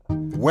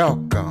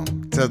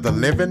Welcome to the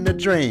Living the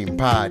Dream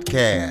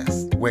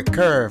podcast with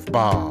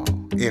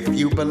Curveball. If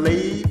you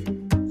believe,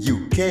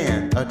 you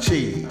can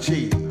achieve.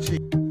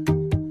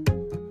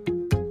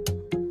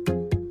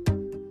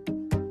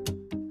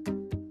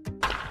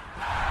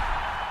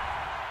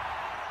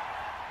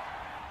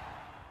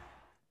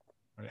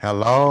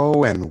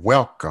 Hello and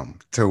welcome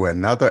to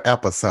another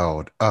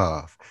episode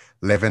of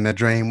Living the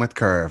Dream with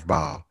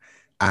Curveball.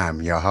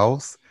 I'm your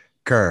host,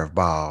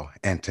 Curveball,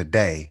 and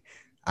today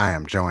I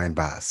am joined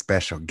by a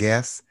special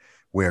guest.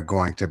 We're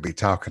going to be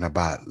talking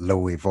about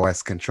Louie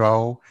Voice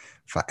Control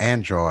for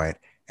Android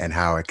and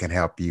how it can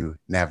help you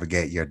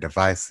navigate your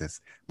devices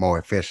more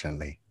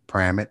efficiently.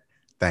 Pramit,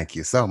 thank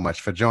you so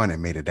much for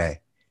joining me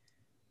today.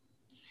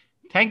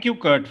 Thank you,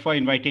 Kurt, for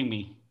inviting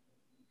me.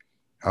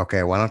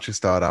 Okay, why don't you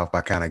start off by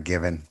kind of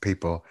giving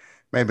people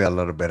maybe a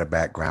little bit of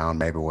background,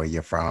 maybe where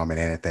you're from and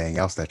anything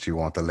else that you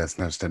want the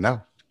listeners to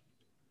know?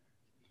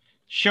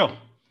 Sure.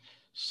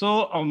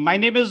 So, my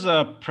name is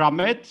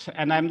Pramit,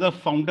 and I'm the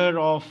founder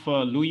of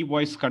Louis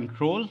Voice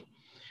Control.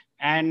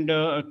 And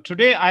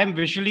today I'm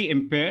visually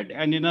impaired,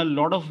 and in a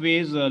lot of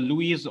ways,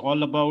 Louis is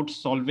all about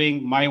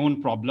solving my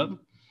own problem.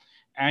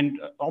 And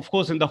of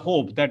course, in the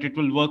hope that it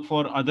will work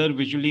for other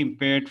visually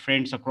impaired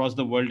friends across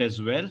the world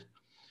as well.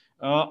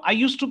 I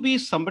used to be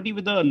somebody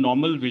with a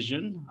normal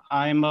vision.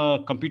 I'm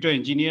a computer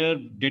engineer,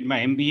 did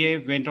my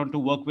MBA, went on to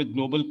work with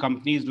global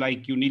companies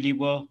like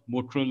Unilever,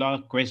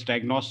 Motorola, Quest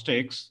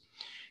Diagnostics.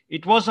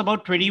 It was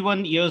about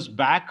 21 years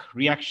back,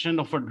 reaction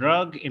of a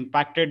drug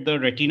impacted the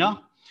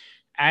retina,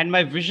 and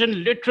my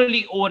vision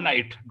literally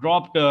overnight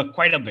dropped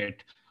quite a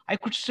bit. I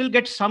could still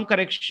get some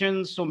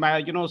corrections, so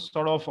my,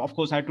 of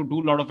course, I had to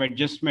do a lot of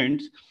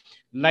adjustments.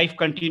 Life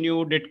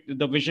continued,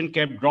 the vision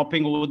kept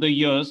dropping over the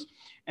years,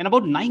 and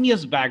about 9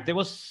 years back, there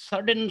was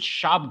sudden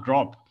sharp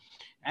drop.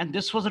 And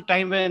this was a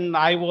time when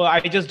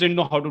I just didn't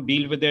know how to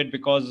deal with it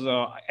because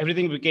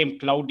everything became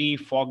cloudy,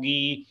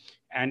 foggy,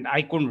 and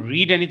I couldn't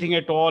read anything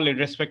at all,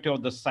 irrespective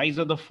of the size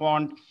of the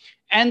font.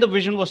 And the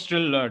vision was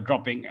still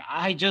dropping.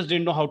 I just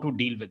didn't know how to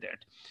deal with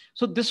it.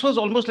 So this was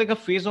almost like a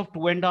phase of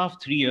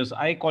 2.5, 3 years.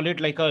 I call it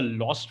like a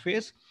lost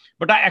phase.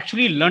 But I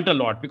actually learned a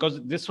lot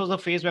because this was a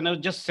phase when I was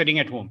just sitting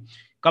at home,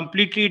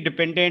 completely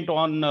dependent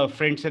on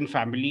friends and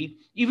family,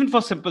 even for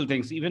simple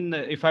things. Even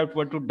if I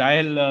were to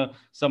dial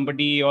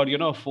somebody, or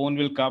a phone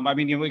will come. I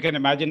mean, you can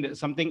imagine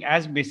something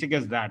as basic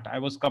as that. I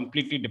was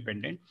completely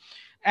dependent,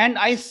 and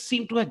I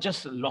seem to have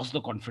just lost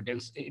the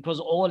confidence. It was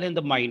all in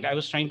the mind. I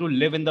was trying to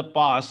live in the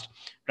past,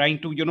 trying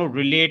to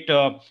relate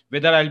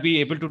whether I'll be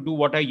able to do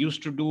what I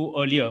used to do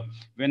earlier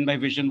when my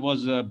vision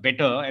was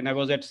better and I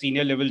was at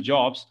senior level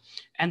jobs.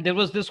 And there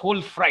was this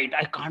whole fright.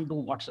 I can't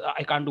do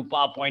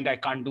PowerPoint, I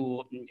can't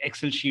do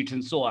Excel sheets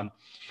and so on.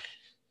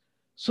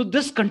 So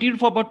this continued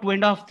for about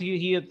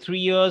 2.5, 3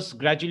 years.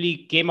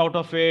 Gradually came out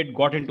of it,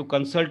 got into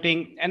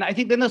consulting, and I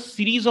think then a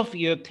series of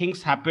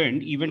things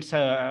happened, events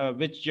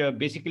which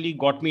basically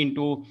got me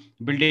into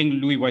building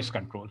Louis Voice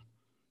Control.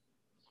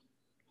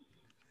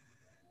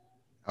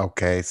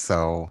 Okay,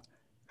 so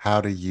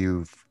how do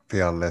you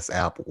feel this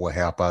app will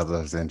help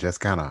others and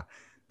just kind of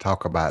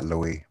talk about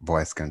Louis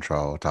Voice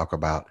Control, talk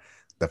about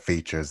the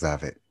features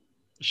of it?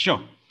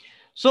 Sure.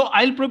 So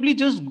I'll probably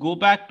just go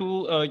back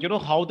to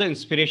how the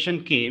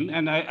inspiration came,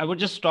 and I would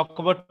just talk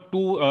about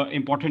two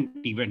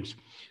important events.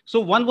 So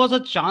one was a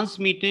chance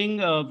meeting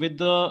with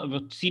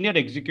senior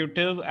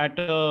executive at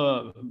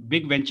a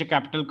big venture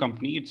capital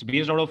company. It's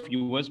based out of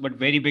US, but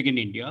very big in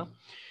India.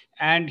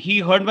 And he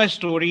heard my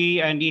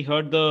story, and he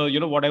heard the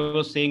what I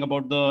was saying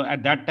about the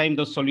at that time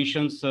the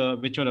solutions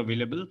which were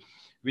available,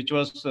 which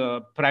was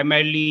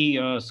primarily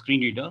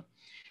screen reader.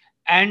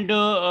 And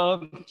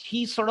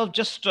he sort of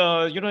just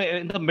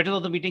in the middle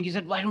of the meeting he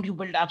said, why don't you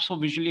build apps for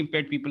visually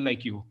impaired people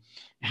like you?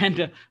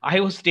 And I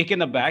was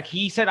taken aback.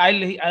 He said,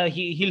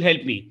 he'll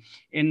help me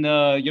in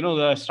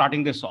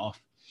starting this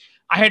off.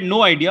 I had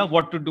no idea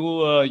what to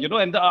do,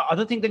 and the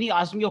other thing, then he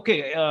asked me,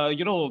 okay,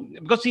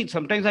 because see,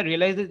 sometimes I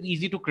realize it's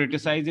easy to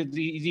criticize. It's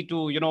easy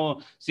to,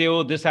 say,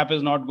 oh, this app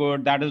is not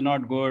good, that is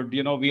not good.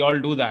 We all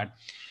do that.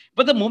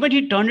 But the moment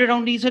he turned it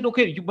around, he said,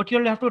 okay, but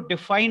you'll have to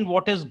define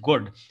what is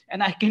good.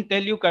 And I can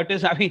tell you,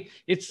 Curtis, I mean,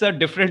 it's a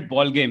different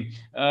ball game.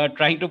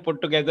 Trying to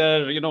put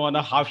together, on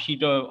a half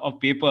sheet of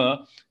paper,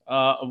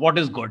 what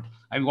is good.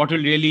 I mean, what will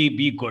really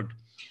be good.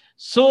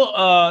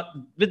 So,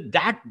 with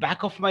that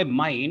back of my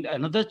mind,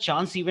 another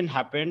chance even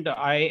happened.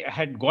 I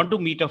had gone to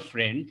meet a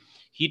friend.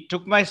 He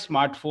took my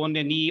smartphone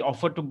and he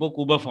offered to book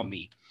Uber for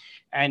me.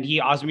 And he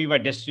asked me my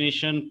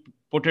destination,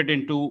 put it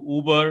into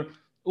Uber.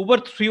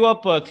 Uber threw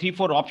up three,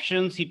 four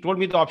options. He told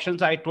me the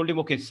options. I told him,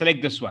 okay,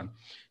 select this one.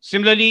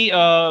 Similarly,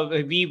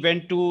 we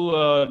went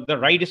to the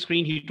ride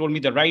screen. He told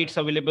me the rides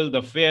available,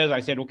 the fares. I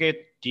said,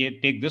 okay,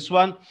 take this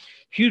one.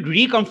 He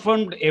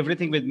reconfirmed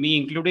everything with me,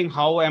 including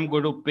how I'm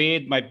going to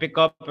pay my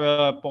pickup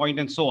point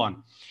and so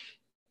on.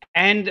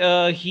 And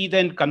he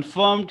then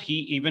confirmed. He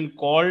even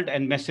called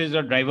and messaged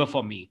a driver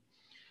for me.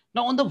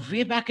 Now, on the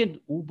way back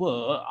in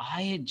Uber,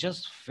 I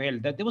just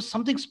felt that there was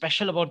something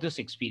special about this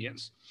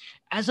experience.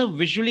 as a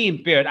visually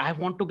impaired, I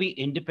want to be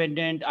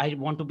independent, I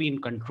want to be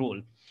in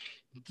control.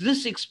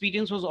 This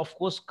experience was of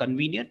course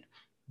convenient,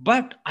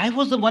 but I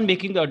was the one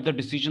making the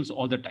decisions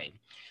all the time.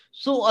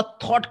 So a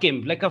thought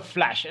came like a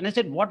flash, and I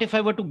said, what if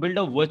I were to build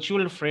a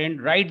virtual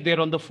friend right there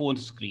on the phone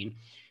screen,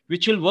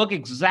 which will work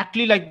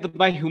exactly like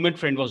my human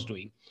friend was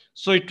doing.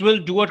 So it will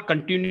do a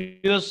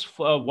continuous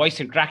voice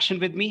interaction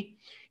with me.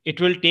 It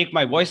will take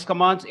my voice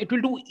commands, it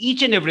will do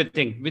each and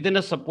everything within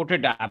a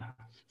supported app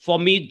for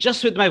me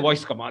just with my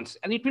voice commands,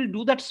 and it will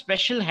do that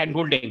special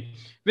handholding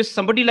which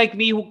somebody like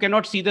me who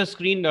cannot see the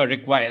screen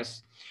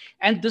requires.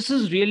 And this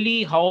is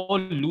really how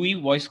Louis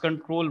Voice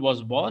Control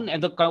was born.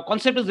 And the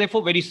concept is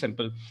therefore very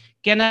simple.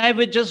 Can I,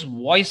 with just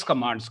voice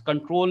commands,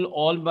 control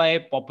all my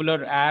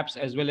popular apps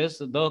as well as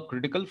the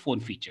critical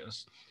phone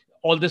features?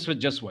 All this with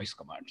just voice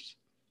commands.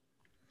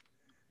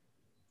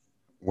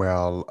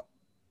 Well,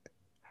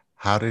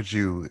 how did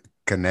you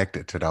connect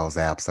it to those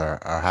apps, or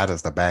how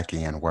does the back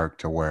end work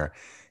to where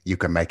you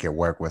can make it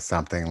work with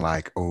something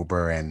like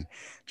Uber, and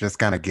just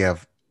kind of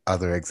give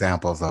other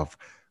examples of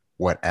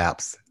what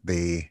apps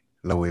the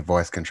Louis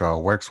Voice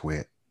Control works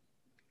with?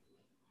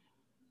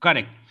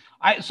 Correct.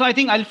 So I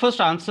think I'll first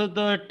answer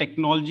the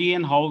technology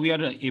and how we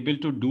are able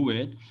to do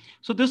it.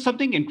 So there's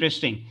something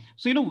interesting.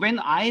 So when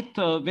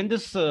when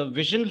this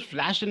vision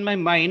flashed in my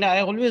mind,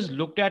 I always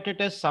looked at it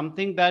as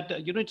something that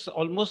it's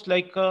almost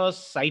like a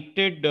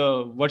sighted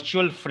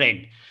virtual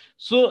friend.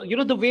 So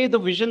the way the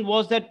vision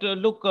was that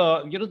look,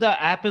 the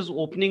app is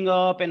opening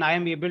up, and I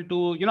am able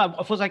to,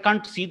 of course I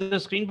can't see the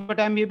screen, but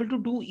I'm able to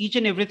do each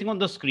and everything on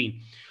the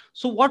screen.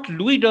 So what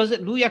Louis does,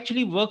 Louis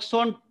actually works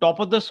on top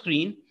of the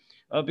screen,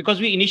 because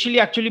we initially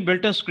actually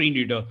built a screen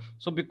reader.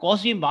 So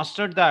because we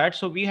mastered that,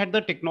 so we had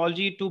the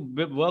technology to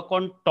work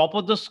on top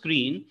of the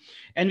screen,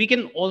 and we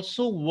can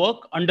also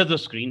work under the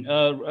screen,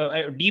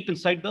 deep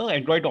inside the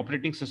Android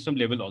operating system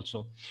level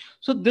also.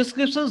 So this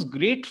gives us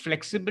great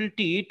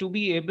flexibility to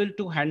be able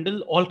to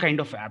handle all kind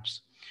of apps.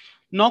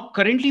 Now,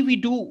 currently we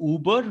do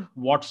Uber,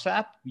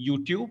 WhatsApp,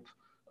 YouTube,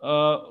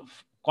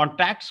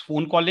 contacts,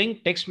 phone calling,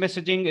 text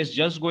messaging is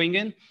just going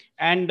in,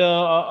 and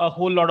a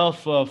whole lot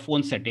of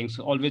phone settings,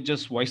 always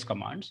just voice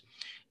commands.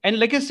 And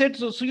like I said,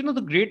 so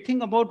the great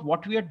thing about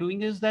what we are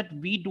doing is that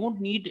we don't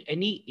need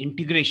any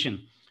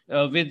integration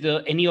with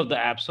any of the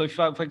apps. So if,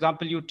 for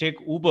example, you take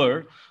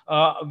Uber,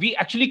 we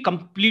actually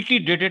completely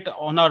did it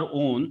on our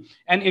own.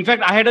 And in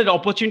fact, I had an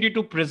opportunity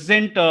to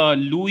present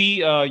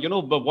Louis,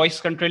 voice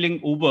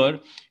controlling Uber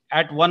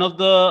at one of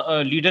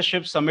the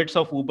leadership summits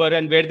of Uber,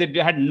 and where they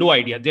had no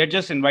idea. They had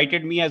just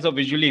invited me as a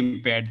visually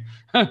impaired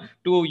to,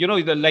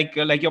 like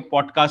your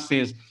podcast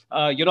says,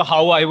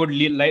 how I would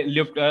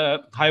live,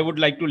 how I would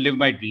like to live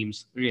my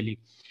dreams, really.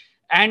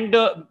 And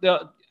of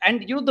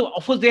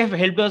course they have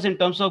helped us in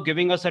terms of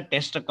giving us a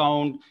test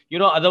account.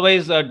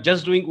 Otherwise,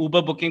 just doing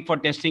Uber booking for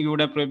testing, you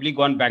would have probably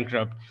gone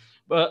bankrupt.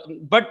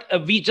 But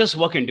we just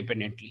work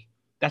independently.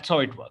 That's how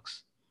it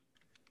works.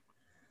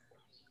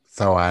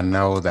 So I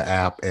know the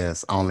app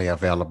is only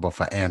available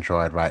for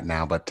Android right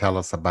now, but tell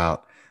us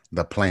about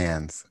the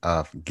plans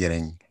of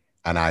getting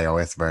an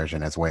iOS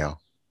version as well.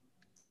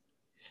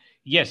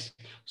 Yes.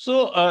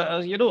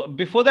 So,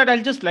 before that,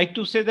 I'll just like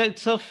to say that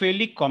it's a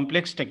fairly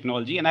complex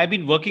technology, and I've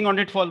been working on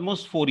it for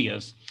almost 4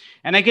 years.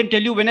 And I can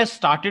tell you, when I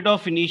started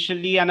off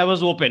initially, and I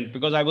was open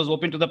because I was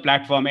open to the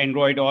platform,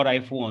 Android or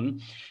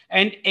iPhone,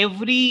 and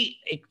every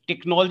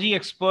technology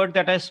expert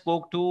that I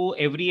spoke to,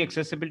 every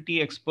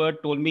accessibility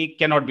expert told me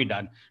cannot be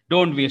done.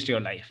 Don't waste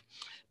your life.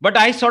 But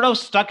I sort of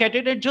stuck at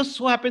it. It just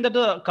so happened that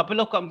a couple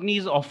of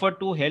companies offered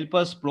to help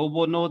us pro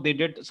bono. They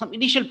did some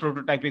initial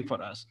prototyping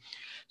for us.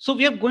 So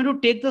we are going to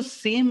take the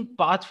same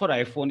path for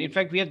iPhone. In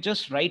fact, we are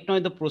just right now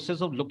in the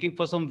process of looking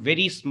for some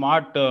very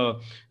smart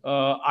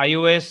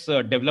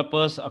iOS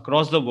developers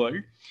across the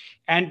world.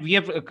 And we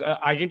have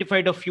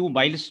identified a few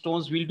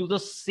milestones. We'll do the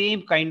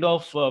same kind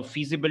of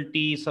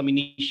feasibility, some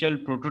initial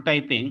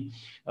prototyping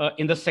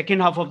in the second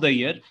half of the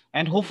year,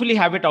 and hopefully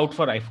have it out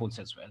for iPhones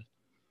as well.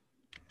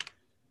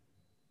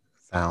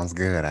 Sounds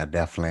good. I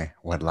definitely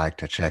would like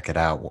to check it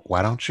out.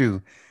 Why don't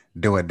you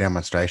do a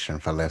demonstration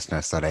for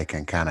listeners so they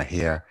can kind of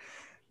hear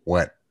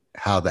what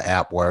how the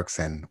app works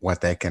and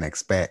what they can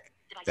expect?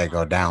 They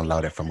go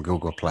download it from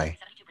Google Play.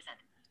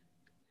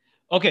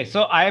 Okay,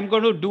 so I am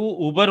going to do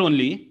Uber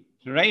only,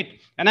 right?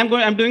 And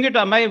I'm doing it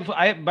on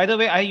by the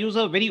way, I use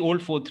a very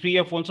old phone, 3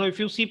 year phone. So if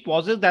you see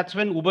pauses, that's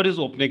when Uber is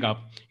opening up.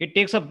 It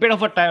takes a bit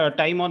of a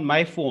time on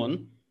my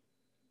phone.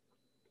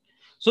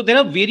 So there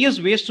are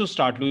various ways to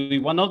start, Louis.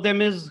 One of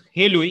them is,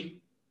 hey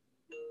Louis,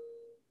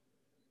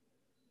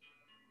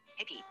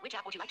 Hey P, which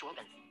app would you like to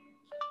open?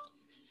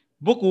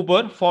 book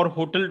Uber for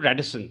Hotel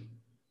Radisson.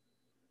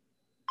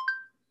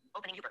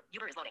 Opening Uber.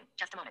 Uber is loading.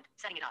 Just a moment.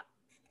 Setting it up.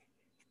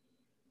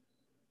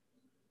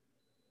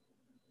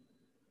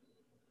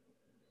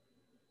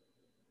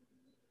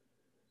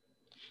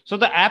 So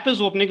the app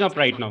is opening up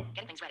right now.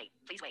 Getting things ready.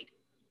 Please wait.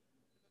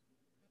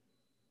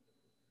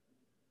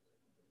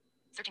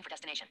 Searching for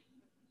destination.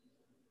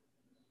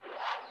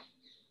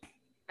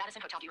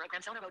 Radisson Hotel Bureau,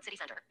 Gramsona Road, City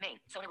Center, Maine,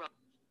 Sona Road.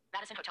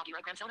 Radisson Hotel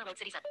Bureau, Gramsona Road,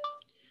 City Center.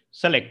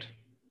 Select.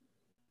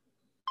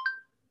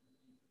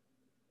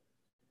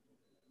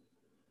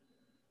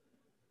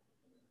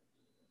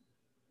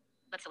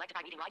 Click selected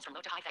by reading rides from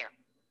low to high fare.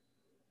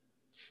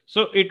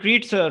 So it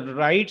reads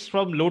rides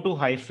from low to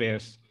high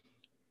fares.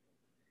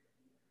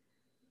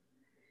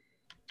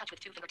 Touch with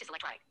 2 finger to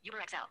select ride. Uber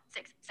XL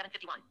 6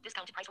 751.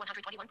 Discounted price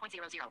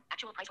 121.00.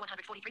 Actual price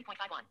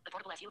 143.51.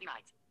 Affordable SUV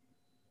rides.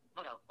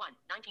 Moto 1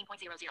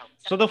 19.00.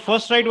 So the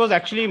first ride was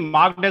actually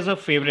marked as a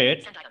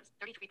favorite. Sent items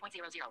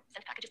 33.00.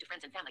 Sent packages to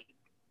friends and family.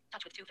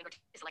 Touch with 2 finger to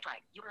select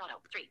ride. Uber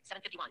Auto 3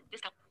 751.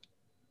 Discount.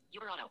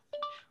 Uber Auto.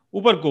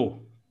 Uber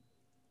Go.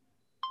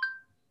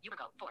 Uber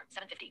Go 4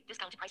 750.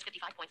 Discounted price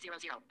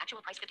 55.00. Actual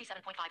price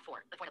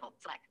 57.54. Affordable.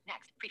 Select.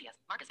 Next. Previous.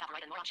 Marcus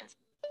favorite and more options.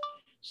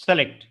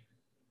 Select.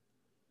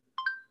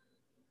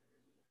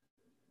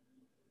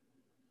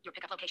 Your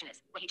pickup location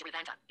is Wahija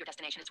Rivanta. Your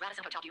destination is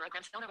Radisson Hotel Bureau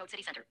Gramstone Road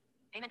City Center.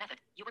 Payment method.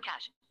 Uber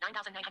Cash.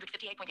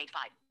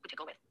 9,958.85. Good to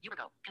go with. Uber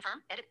Go.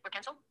 Confirm, edit, or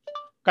cancel?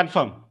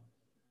 Confirm.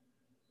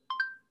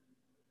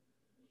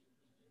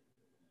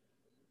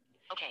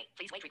 Okay.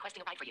 Please wait.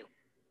 Requesting a ride for you.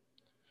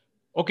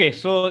 Okay,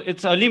 so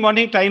it's early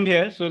morning time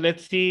here. So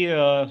let's see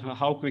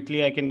how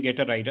quickly I can get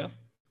a rider.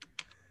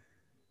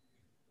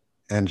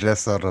 And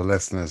just so the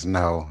listeners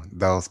know,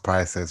 those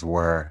prices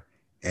were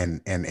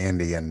in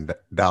Indian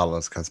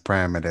dollars because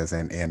Pyramid is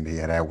in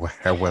India.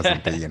 That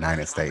wasn't the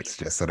United States,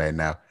 just so they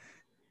know.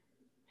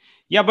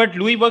 Yeah, but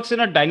Louis works in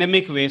a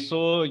dynamic way.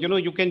 So,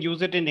 you can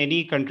use it in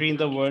any country in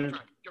the world.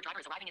 Confirmed. Your driver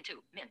is arriving in 2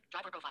 min.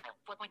 Driver profile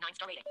 4.9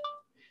 star rating.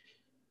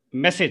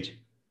 Message.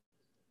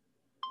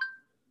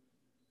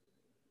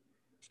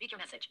 Speak your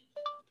message.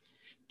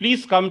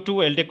 Please come to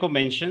Eldeco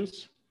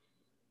Mentions.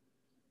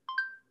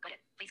 Got it.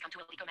 Please come to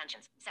Eco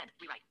Mansions. Send.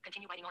 Rewrite.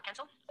 Continue writing or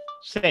cancel.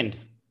 Send.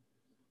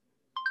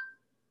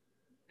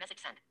 Message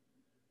sent.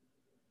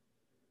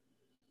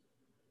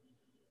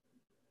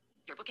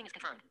 Your booking is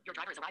confirmed. Your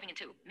driver is arriving in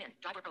 2 min.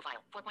 Driver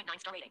profile 4.9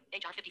 star rating.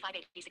 HR 55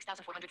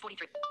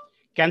 86,443.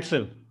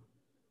 Cancel.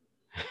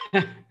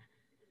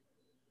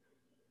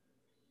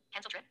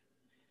 Cancel trip?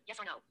 Yes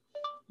or no?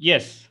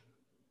 Yes.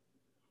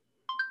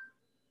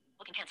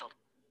 Booking cancelled.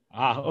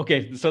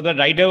 Okay. So the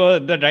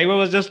driver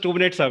was just 2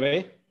 minutes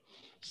away.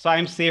 So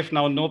I'm safe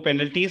now. No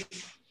penalties.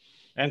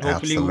 And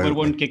hopefully Uber Absolutely.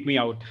 won't kick me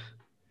out.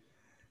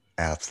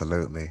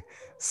 Absolutely.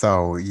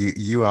 So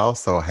you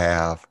also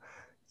have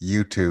a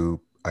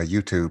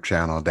YouTube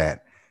channel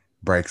that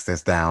breaks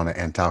this down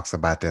and talks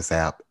about this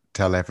app.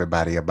 Tell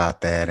everybody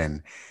about that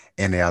and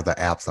any other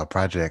apps or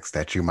projects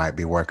that you might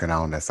be working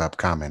on that's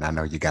upcoming. I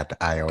know you got the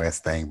iOS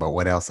thing, but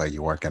what else are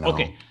you working on?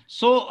 Okay.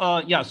 So,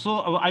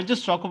 I'll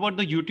just talk about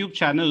the YouTube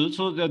channel.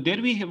 So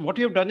what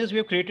we have done is we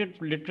have created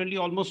literally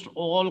almost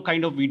all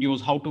kind of videos,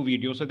 how-to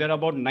videos. So there are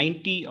about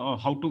 90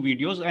 how-to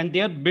videos and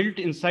they are built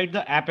inside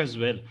the app as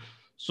well.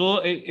 So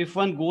if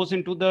one goes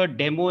into the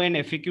demo and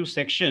FAQ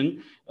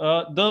section,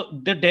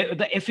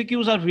 the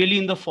FAQs are really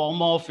in the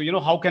form of,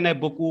 how can I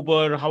book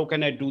Uber? How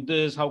can I do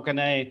this? How can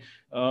I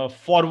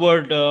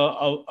forward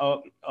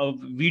a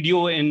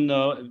video in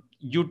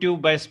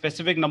YouTube by a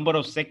specific number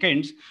of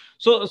seconds?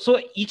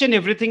 So each and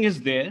everything is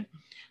there.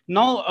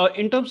 Now,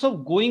 in terms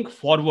of going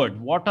forward,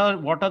 what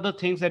are the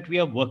things that we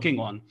are working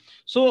on?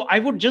 So I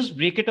would just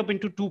break it up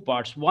into 2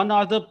 parts. One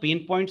are the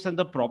pain points and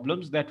the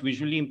problems that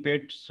visually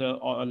impaired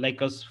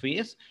like us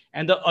face.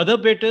 And the other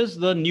bit is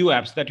the new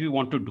apps that we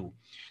want to do.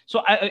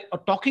 So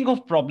talking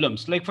of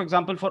problems, like for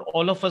example, for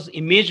all of us,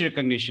 image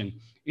recognition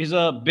is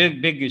a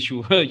big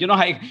issue.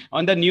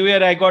 On the New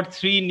Year, I got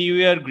 3 New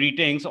Year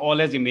greetings,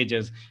 all as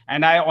images.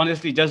 And I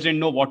honestly just didn't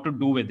know what to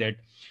do with it.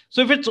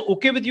 So if it's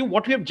okay with you,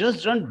 what we have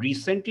just done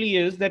recently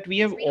is that we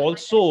have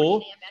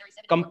also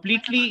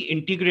completely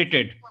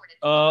integrated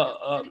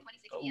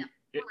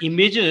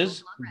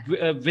images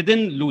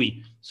within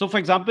Louis. So for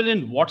example,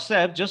 in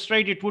WhatsApp, just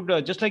like it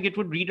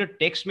would read a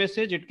text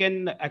message, it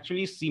can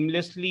actually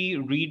seamlessly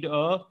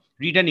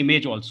read an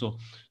image also.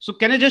 So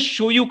can I just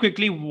show you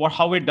quickly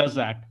how it does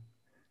that?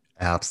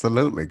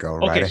 Absolutely. Go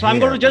right ahead. Okay, so I'm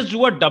going to just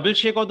do a double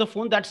shake of the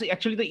phone. That's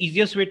actually the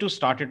easiest way to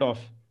start it off.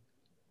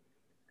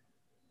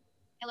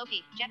 Hello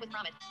P. Chat with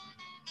Pramit.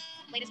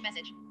 Latest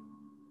message.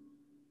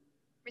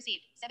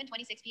 Received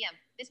 7:26 p.m.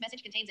 This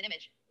message contains an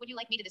image. Would you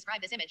like me to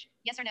describe this image?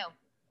 Yes or no?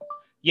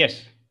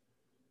 Yes.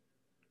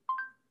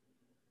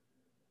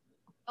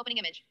 Opening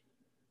image.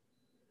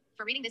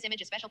 For reading this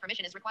image, a special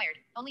permission is required.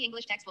 Only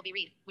English text will be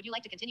read. Would you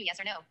like to continue? Yes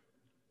or no?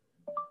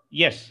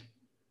 Yes.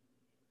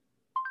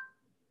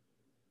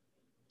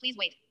 Please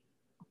wait.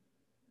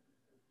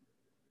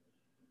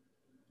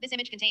 This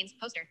image contains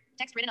poster.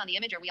 Text written on the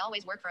image, or we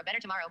always work for a better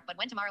tomorrow, but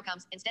when tomorrow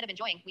comes, instead of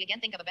enjoying, we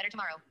again think of a better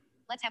tomorrow.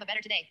 Let's have a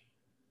better today.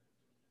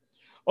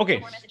 Okay.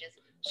 No more messages.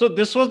 So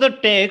this was the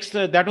text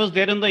that was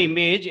there in the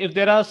image. If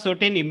there are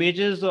certain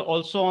images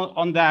also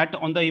on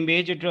the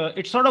image,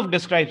 it sort of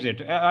describes it.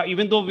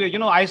 Even though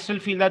I still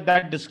feel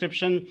that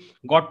description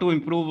got to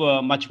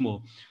improve much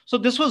more. So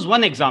this was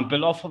one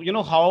example of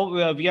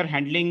how we are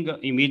handling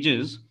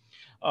images.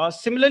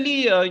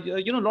 Similarly, a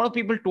lot of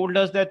people told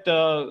us that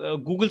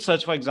Google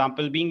search, for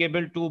example, being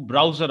able to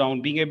browse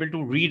around, being able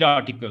to read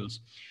articles.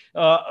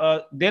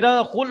 There are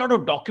a whole lot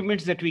of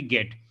documents that we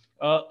get.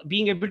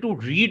 being able to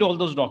read all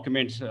those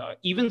documents,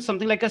 even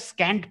something like a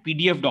scanned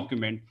PDF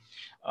document.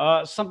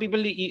 Some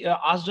people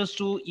asked us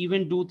to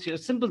even do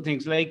simple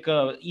things like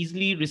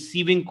easily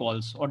receiving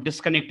calls or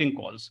disconnecting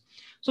calls.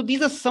 So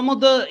these are some of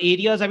the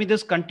areas. I mean,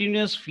 there's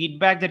continuous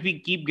feedback that we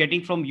keep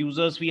getting from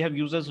users. We have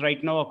users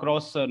right now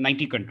across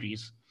 90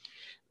 countries.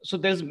 So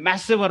there's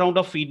massive amount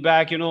of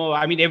feedback.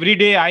 I mean, every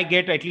day I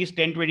get at least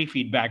 10, 20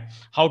 feedback,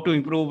 how to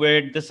improve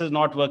it, this is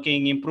not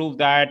working, improve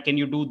that, can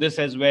you do this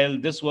as well,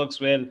 this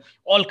works well,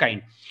 all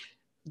kind.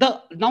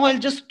 Now I'll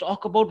just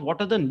talk about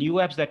what are the new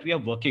apps that we are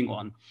working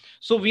on.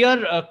 So we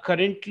are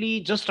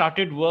currently just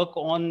started work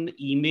on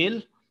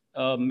email,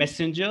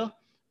 messenger,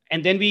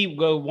 and then we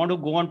want to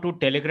go on to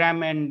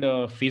Telegram and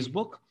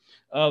Facebook.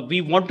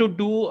 We want to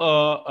do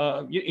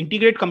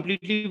integrate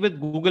completely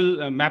with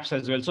Google Maps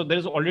as well. So there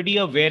is already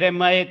a Where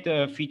Am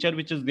I feature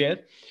which is there.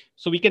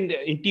 So we can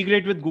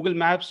integrate with Google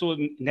Maps, so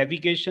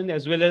navigation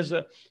as well as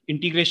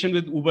integration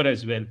with Uber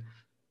as well.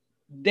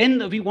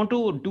 Then we want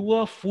to do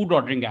a food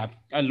ordering app.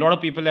 A lot of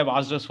people have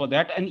asked us for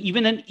that, and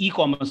even an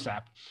e-commerce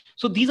app.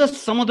 So these are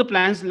some of the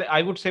plans,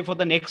 I would say, for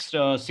the next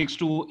 6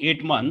 to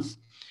 8 months.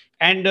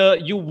 And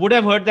you would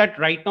have heard that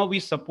right now we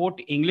support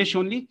English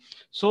only.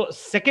 So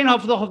second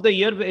half of the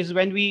year is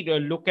when we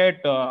look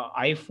at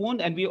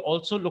iPhone, and we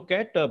also look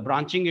at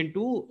branching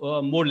into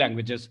more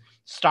languages,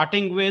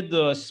 starting with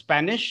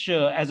Spanish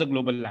as a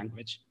global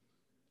language.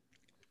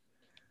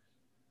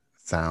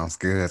 Sounds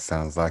good.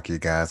 Sounds like you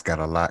guys got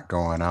a lot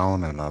going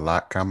on and a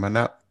lot coming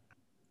up.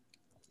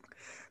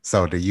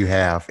 So, do you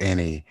have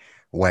any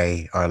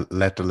way, or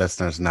let the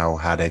listeners know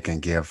how they can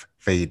give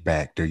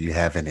feedback? Do you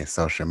have any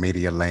social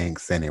media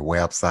links, any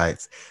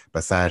websites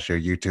besides your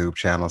YouTube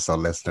channel so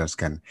listeners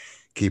can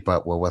keep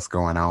up with what's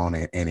going on,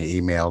 any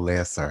email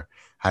lists, or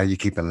how are you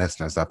keeping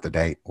listeners up to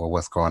date with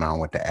what's going on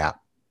with the app?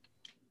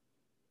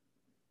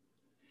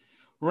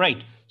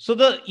 Right. So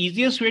the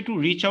easiest way to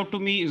reach out to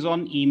me is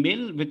on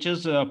email, which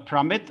is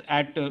pramit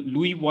at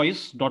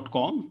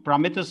louisvoice.com.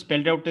 Pramit is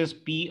spelled out as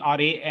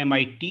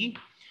Pramit,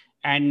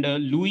 and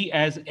Louis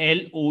as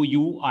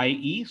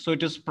Louie. So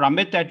it is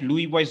pramit at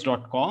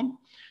louisvoice.com.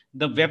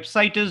 The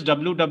website is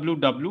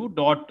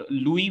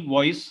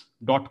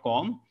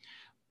www.louisvoice.com.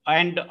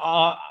 And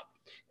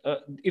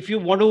if you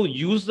want to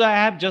use the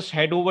app, just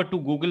head over to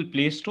Google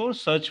Play Store,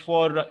 search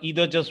for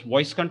either just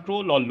voice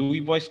control or Louis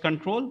Voice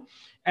Control.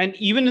 And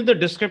even in the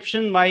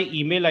description, my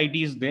email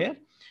ID is there.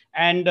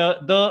 And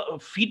the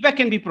feedback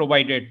can be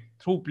provided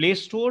through Play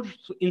Store.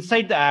 So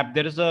inside the app,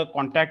 there is a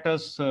contact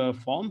us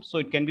form. So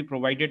it can be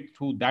provided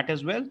through that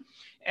as well.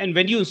 And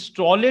when you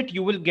install it,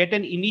 you will get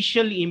an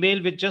initial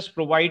email which just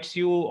provides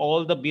you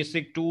all the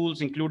basic tools,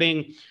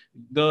 including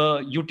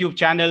the YouTube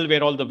channel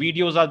where all the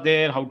videos are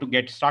there, how to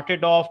get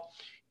started off.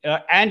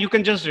 And you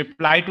can just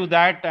reply to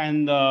that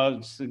and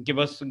give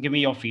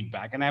me your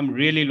feedback. And I'm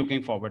really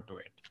looking forward to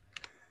it.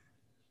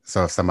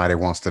 So if somebody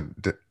wants to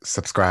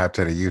subscribe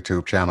to the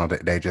YouTube channel,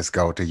 they just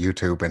go to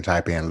YouTube and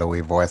type in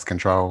Louis Voice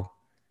Control?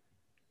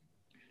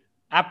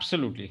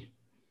 Absolutely.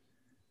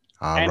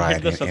 All right.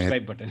 Hit the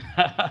subscribe button.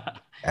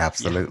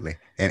 Absolutely.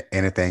 Yeah.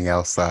 Anything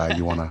else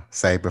you want to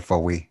say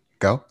before we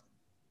go?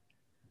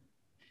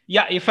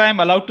 Yeah, if I'm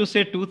allowed to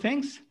say two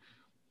things.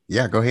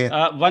 Yeah, go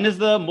ahead. One is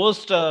the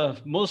most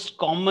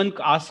common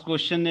asked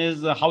question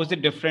is how is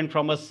it different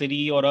from a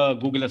Siri or a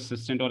Google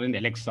Assistant or an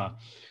Alexa?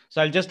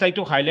 So I'll just like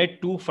to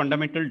highlight two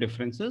fundamental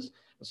differences.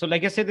 So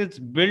like I said, it's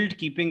built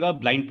keeping a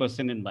blind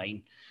person in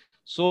mind.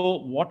 So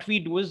what we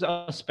do is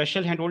a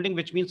special handholding,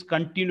 which means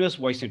continuous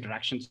voice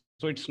interaction.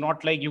 So it's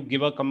not like you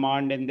give a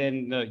command and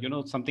then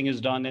something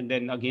is done and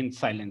then again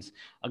silence.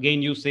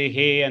 Again you say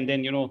hey, and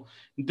then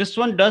this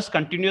one does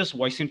continuous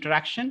voice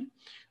interaction.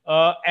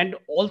 And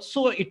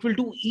also it will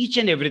do each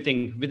and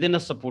everything within a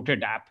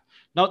supported app.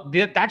 Now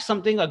that's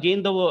something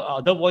again the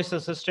other voice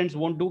assistants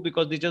won't do,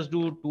 because they just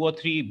do 2 or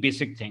 3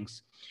 basic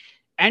things.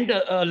 And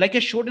like I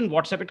showed in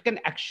WhatsApp, it can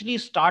actually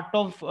start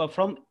off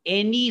from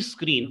any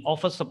screen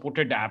of a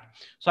supported app.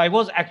 So I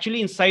was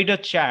actually inside a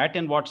chat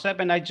in WhatsApp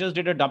and I just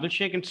did a double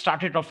shake and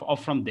started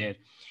off from there.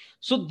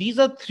 So these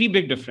are 3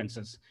 big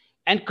differences.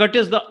 And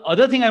Curtis, the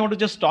other thing I want to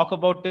just talk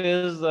about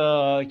is,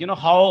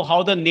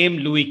 how the name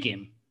Louis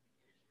came.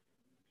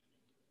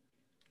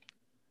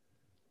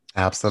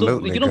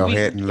 Absolutely. So, go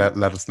ahead and let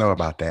us know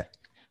about that.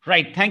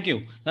 Right. Thank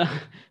you.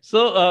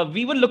 So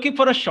we were looking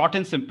for a short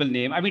and simple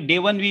name. I mean, day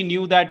one, we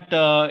knew that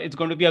it's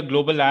going to be a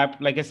global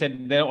app. Like I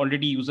said, there are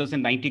already users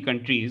in 90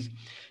 countries.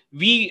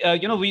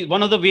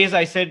 One of the ways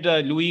I said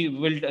Louis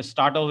will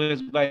start off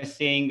is by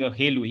saying,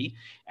 hey, Louis.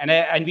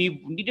 And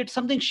we needed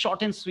something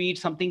short and sweet,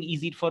 something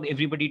easy for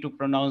everybody to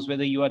pronounce,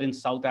 whether you are in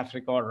South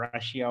Africa or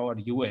Russia or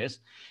US.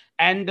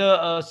 And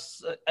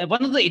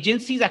one of the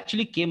agencies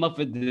actually came up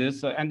with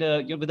this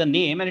with a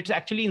name, and it's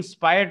actually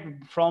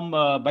inspired from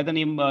by the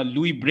name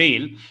Louis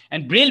Braille.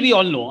 And Braille, we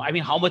all know, I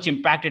mean, how much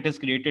impact it has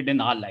created in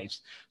our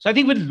lives. So I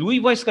think with Louis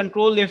Voice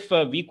Control, if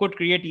we could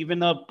create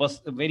even a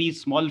very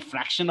small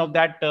fraction of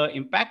that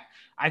impact,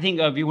 I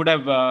think we would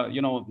have,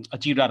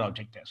 achieved our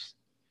objectives.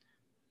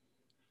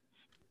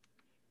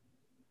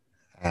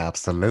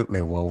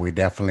 Absolutely. Well, we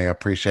definitely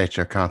appreciate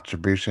your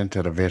contribution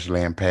to the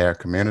visually impaired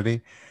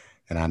community,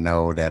 and I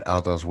know that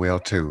others will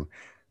too.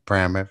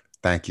 Pramit,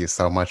 thank you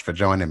so much for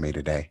joining me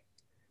today.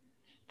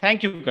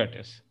 Thank you,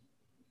 Curtis.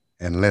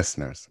 And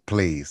listeners,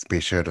 please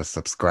be sure to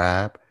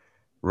subscribe,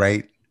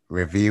 rate,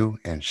 review,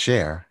 and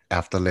share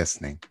after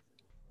listening.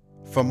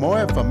 For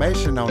more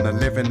information on the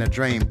Living the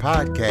Dream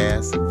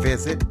podcast,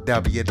 visit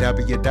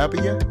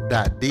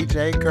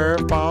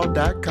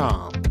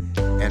www.djcurveball.com.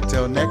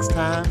 Until next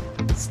time,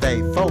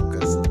 stay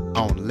focused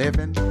on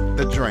living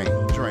the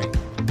dream.